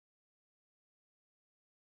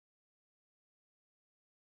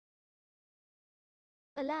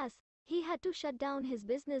Alas, he had to shut down his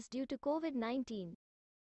business due to COVID-19.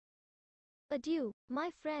 Adieu,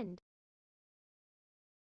 my friend.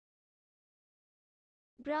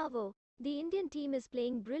 Bravo, the Indian team is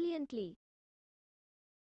playing brilliantly.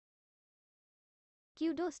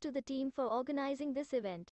 Kudos to the team for organizing this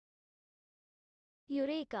event.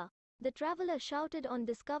 Eureka! The traveler shouted on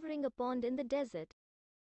discovering a pond in the desert.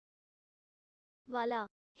 Voila!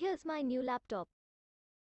 Here's my new laptop.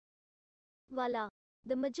 Voila!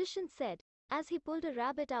 The magician said, as he pulled a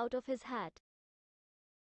rabbit out of his hat.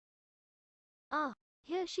 Ah,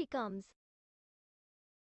 here she comes.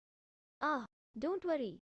 Ah, don't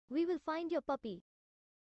worry, we will find your puppy.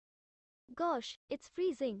 Gosh, it's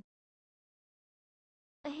freezing.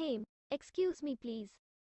 Ahem, excuse me please.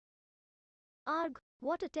 Arg,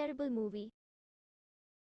 what a terrible movie.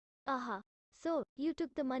 Aha, so, you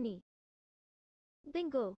took the money.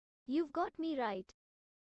 Bingo, you've got me right.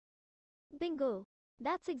 Bingo,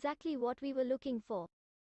 that's exactly what we were looking for.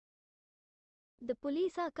 The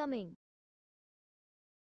police are coming.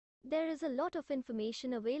 There is a lot of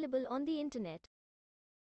information available on the internet.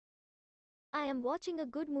 I am watching a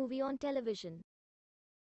good movie on television.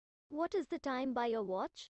 What is the time by your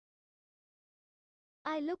watch?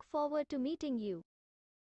 I look forward to meeting you.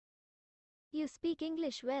 You speak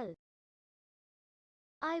English well.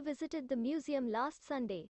 I visited the museum last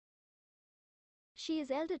Sunday. She is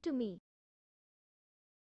elder to me.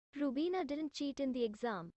 Rubina didn't cheat in the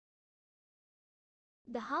exam.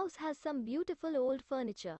 The house has some beautiful old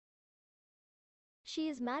furniture. She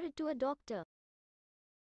is married to a doctor.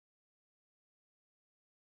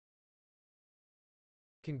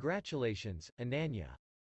 Congratulations, Ananya.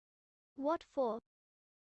 What for?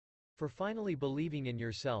 For finally believing in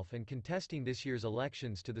yourself and contesting this year's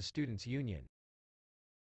elections to the Students' Union.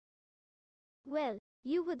 Well,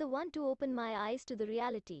 you were the one to open my eyes to the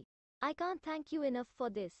reality. I can't thank you enough for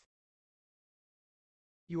this.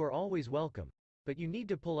 You are always welcome. But you need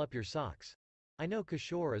to pull up your socks. I know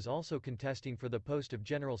Kishore is also contesting for the post of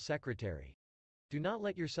General Secretary. Do not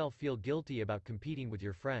let yourself feel guilty about competing with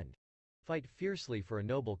your friend. Fight fiercely for a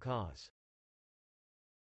noble cause.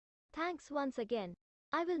 Thanks once again.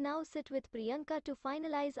 I will now sit with Priyanka to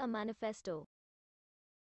finalize our manifesto.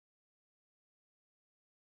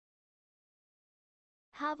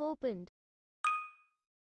 Have opened.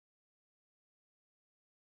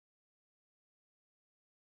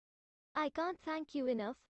 I can't thank you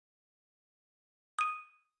enough.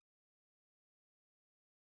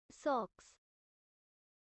 Socks.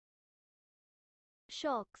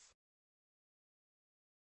 Shocks.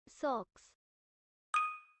 Socks.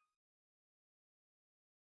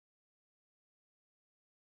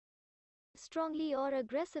 Strongly or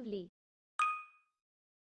aggressively.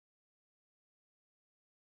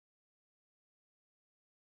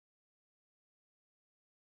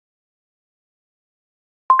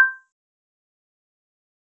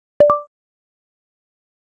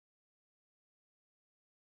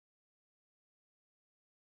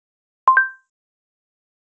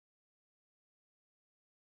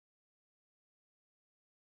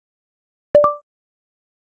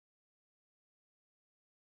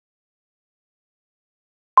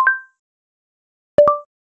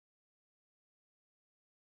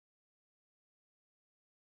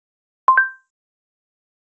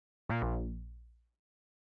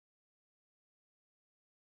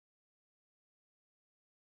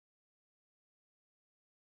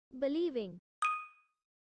 Believing.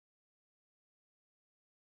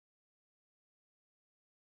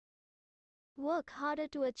 Work harder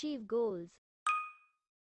to achieve goals.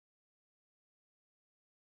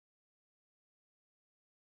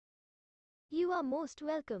 You are most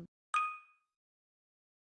welcome.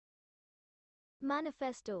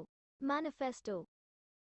 Manifesto. Manifesto.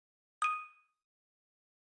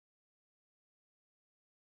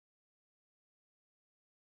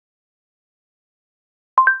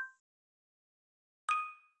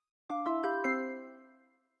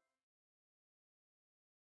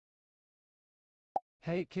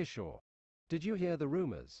 Hey Kishore. Did you hear the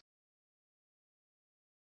rumors?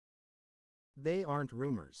 They aren't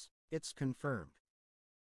rumors. It's confirmed.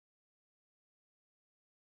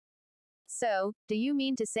 So, do you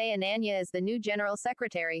mean to say Ananya is the new General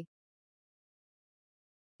Secretary?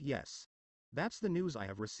 Yes. That's the news I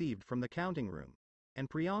have received from the counting room. And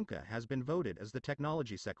Priyanka has been voted as the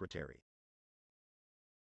Technology Secretary.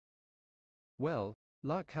 Well,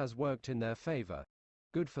 luck has worked in their favor.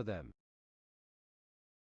 Good for them.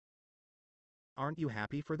 Aren't you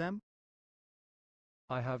happy for them?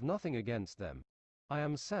 I have nothing against them. I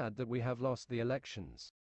am sad that we have lost the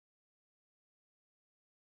elections.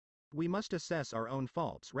 We must assess our own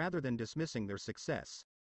faults rather than dismissing their success.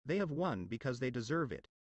 They have won because they deserve it.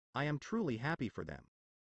 I am truly happy for them.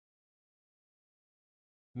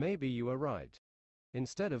 Maybe you are right.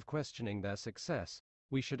 Instead of questioning their success,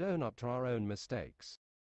 we should own up to our own mistakes.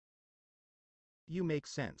 You make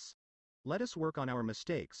sense. Let us work on our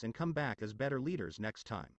mistakes and come back as better leaders next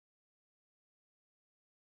time.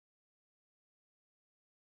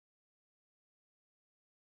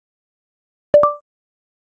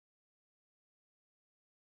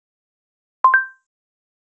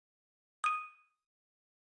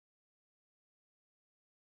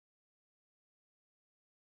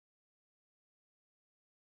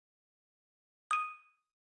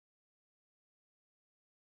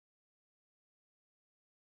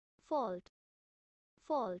 Fault.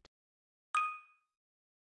 Fault.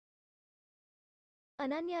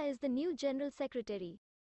 Ananya is the new General Secretary.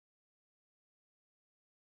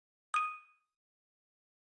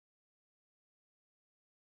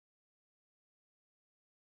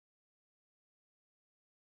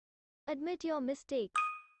 Admit your mistakes.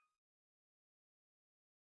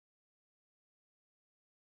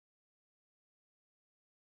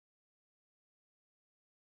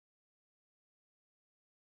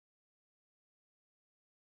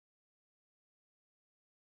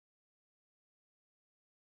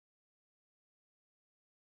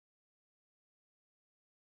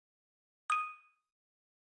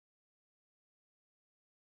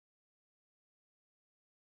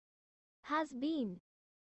 Has been.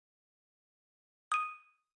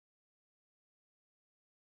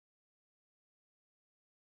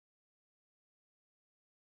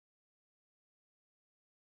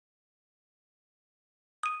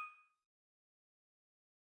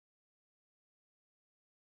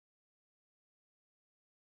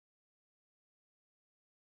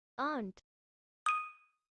 Aren't.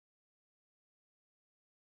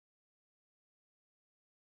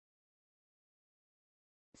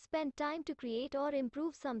 Spend time to create or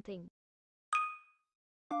improve something.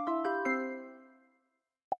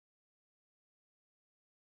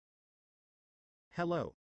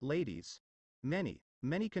 Hello, ladies. Many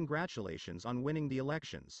congratulations on winning the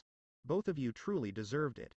elections. Both of you truly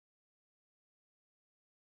deserved it.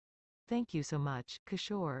 Thank you so much,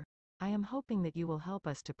 Kishore. I am hoping that you will help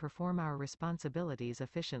us to perform our responsibilities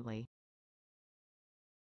efficiently.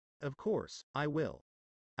 Of course, I will.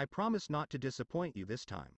 I promise not to disappoint you this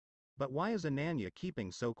time. But why is Ananya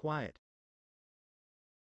keeping so quiet?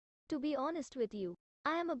 To be honest with you,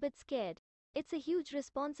 I am a bit scared. It's a huge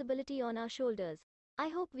responsibility on our shoulders. I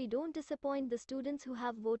hope we don't disappoint the students who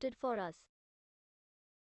have voted for us.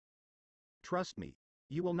 Trust me,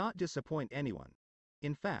 you will not disappoint anyone.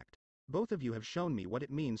 In fact, both of you have shown me what it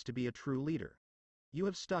means to be a true leader. You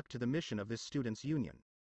have stuck to the mission of this students' union.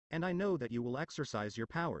 And I know that you will exercise your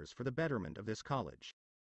powers for the betterment of this college.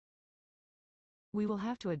 We will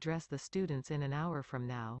have to address the students in an hour from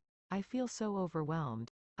now. I feel so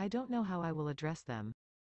overwhelmed. I don't know how I will address them.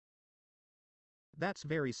 That's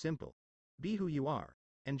very simple. Be who you are,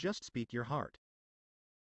 and just speak your heart.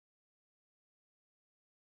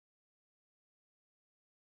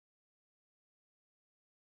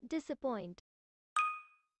 Disappoint.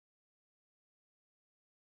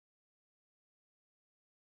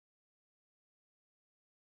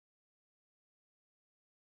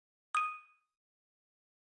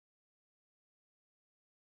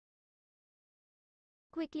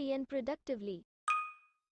 Quickly and productively.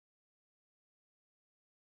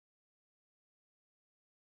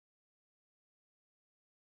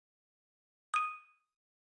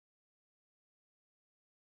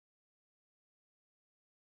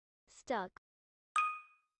 Stuck.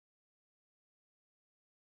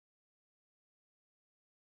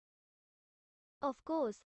 Of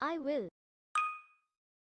course, I will.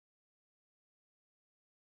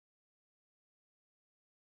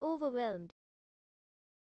 Overwhelmed.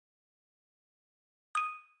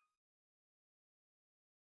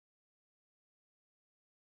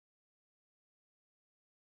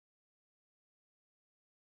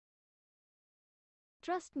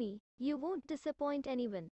 Trust me, you won't disappoint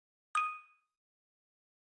anyone.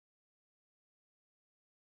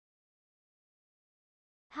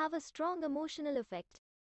 Have a strong emotional effect.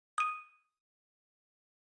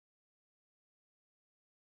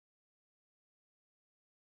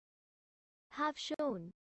 Have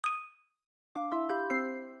shown.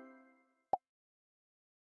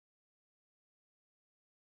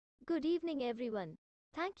 Good evening, everyone.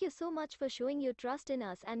 Thank you so much for showing your trust in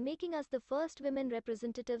us and making us the first women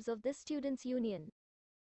representatives of this students' union.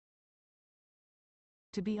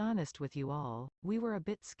 To be honest with you all, we were a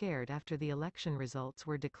bit scared after the election results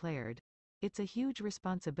were declared. It's a huge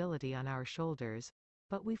responsibility on our shoulders,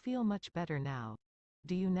 but we feel much better now.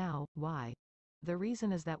 Do you now? Why? The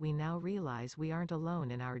reason is that we now realize we aren't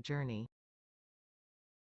alone in our journey.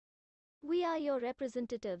 We are your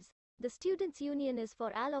representatives. The Students' Union is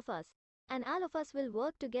for all of us, and all of us will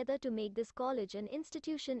work together to make this college an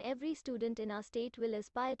institution every student in our state will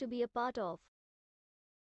aspire to be a part of.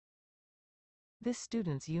 This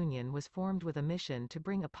students' union was formed with a mission to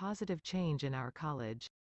bring a positive change in our college.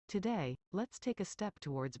 Today, let's take a step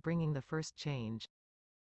towards bringing the first change.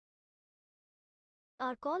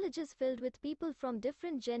 Our college is filled with people from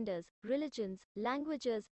different genders, religions,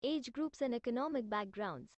 languages, age groups, and economic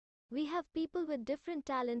backgrounds. We have people with different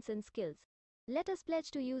talents and skills. Let us pledge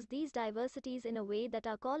to use these diversities in a way that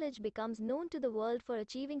our college becomes known to the world for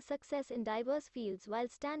achieving success in diverse fields while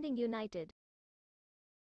standing united.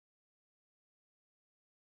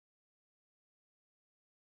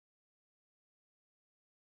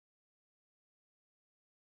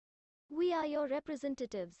 We are your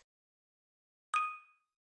representatives.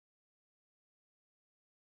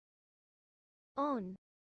 On.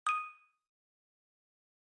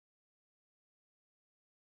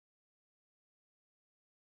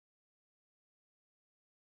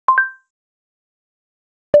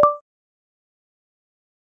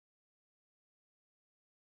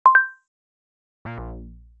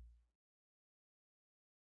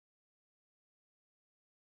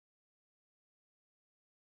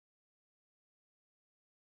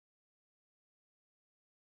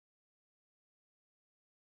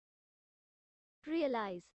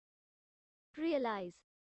 Realize. Realize.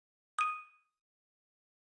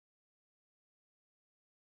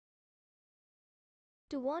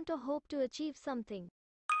 To want or hope to achieve something.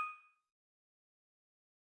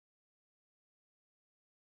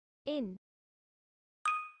 In.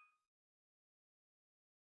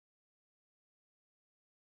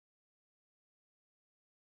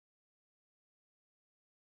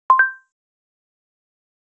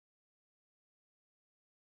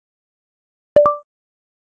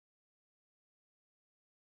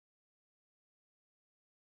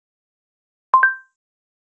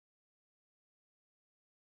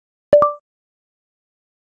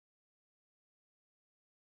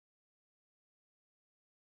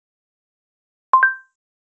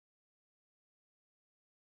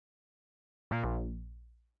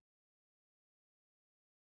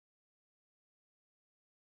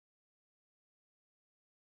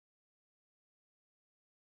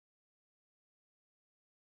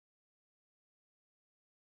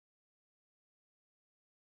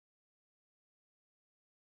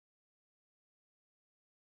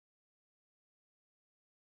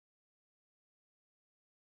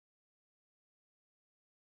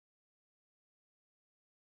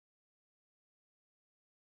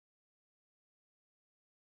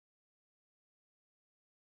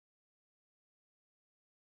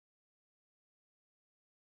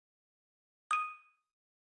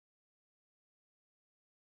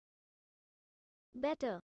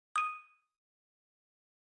 Better.